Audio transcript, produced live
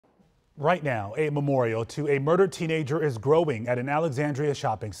Right now, a memorial to a murdered teenager is growing at an Alexandria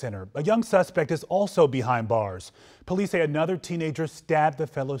shopping center. A young suspect is also behind bars. Police say another teenager stabbed the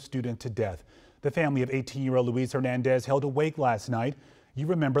fellow student to death. The family of 18-year-old Luis Hernandez held a wake last night. You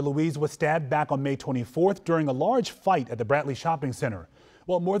remember Luis was stabbed back on May 24th during a large fight at the Bradlee Shopping Center.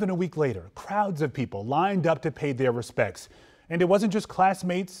 Well, more than a week later, crowds of people lined up to pay their respects. And it wasn't just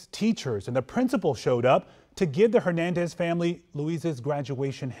classmates, teachers, and the principal showed up to give the Hernandez family Luis's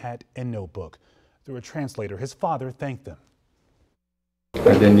graduation hat and notebook. Through a translator, his father thanked them.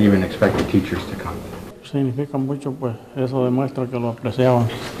 I didn't even expect the teachers to come. Significa mucho, pues eso demuestra que lo apreciaban.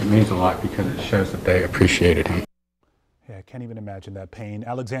 It means a lot because it shows that they appreciated him. Yeah, I can't even imagine that pain.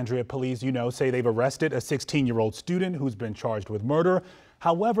 Alexandria police, say they've arrested a 16-year-old student who's been charged with murder.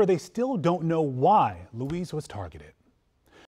 However, they still don't know why Luis was targeted.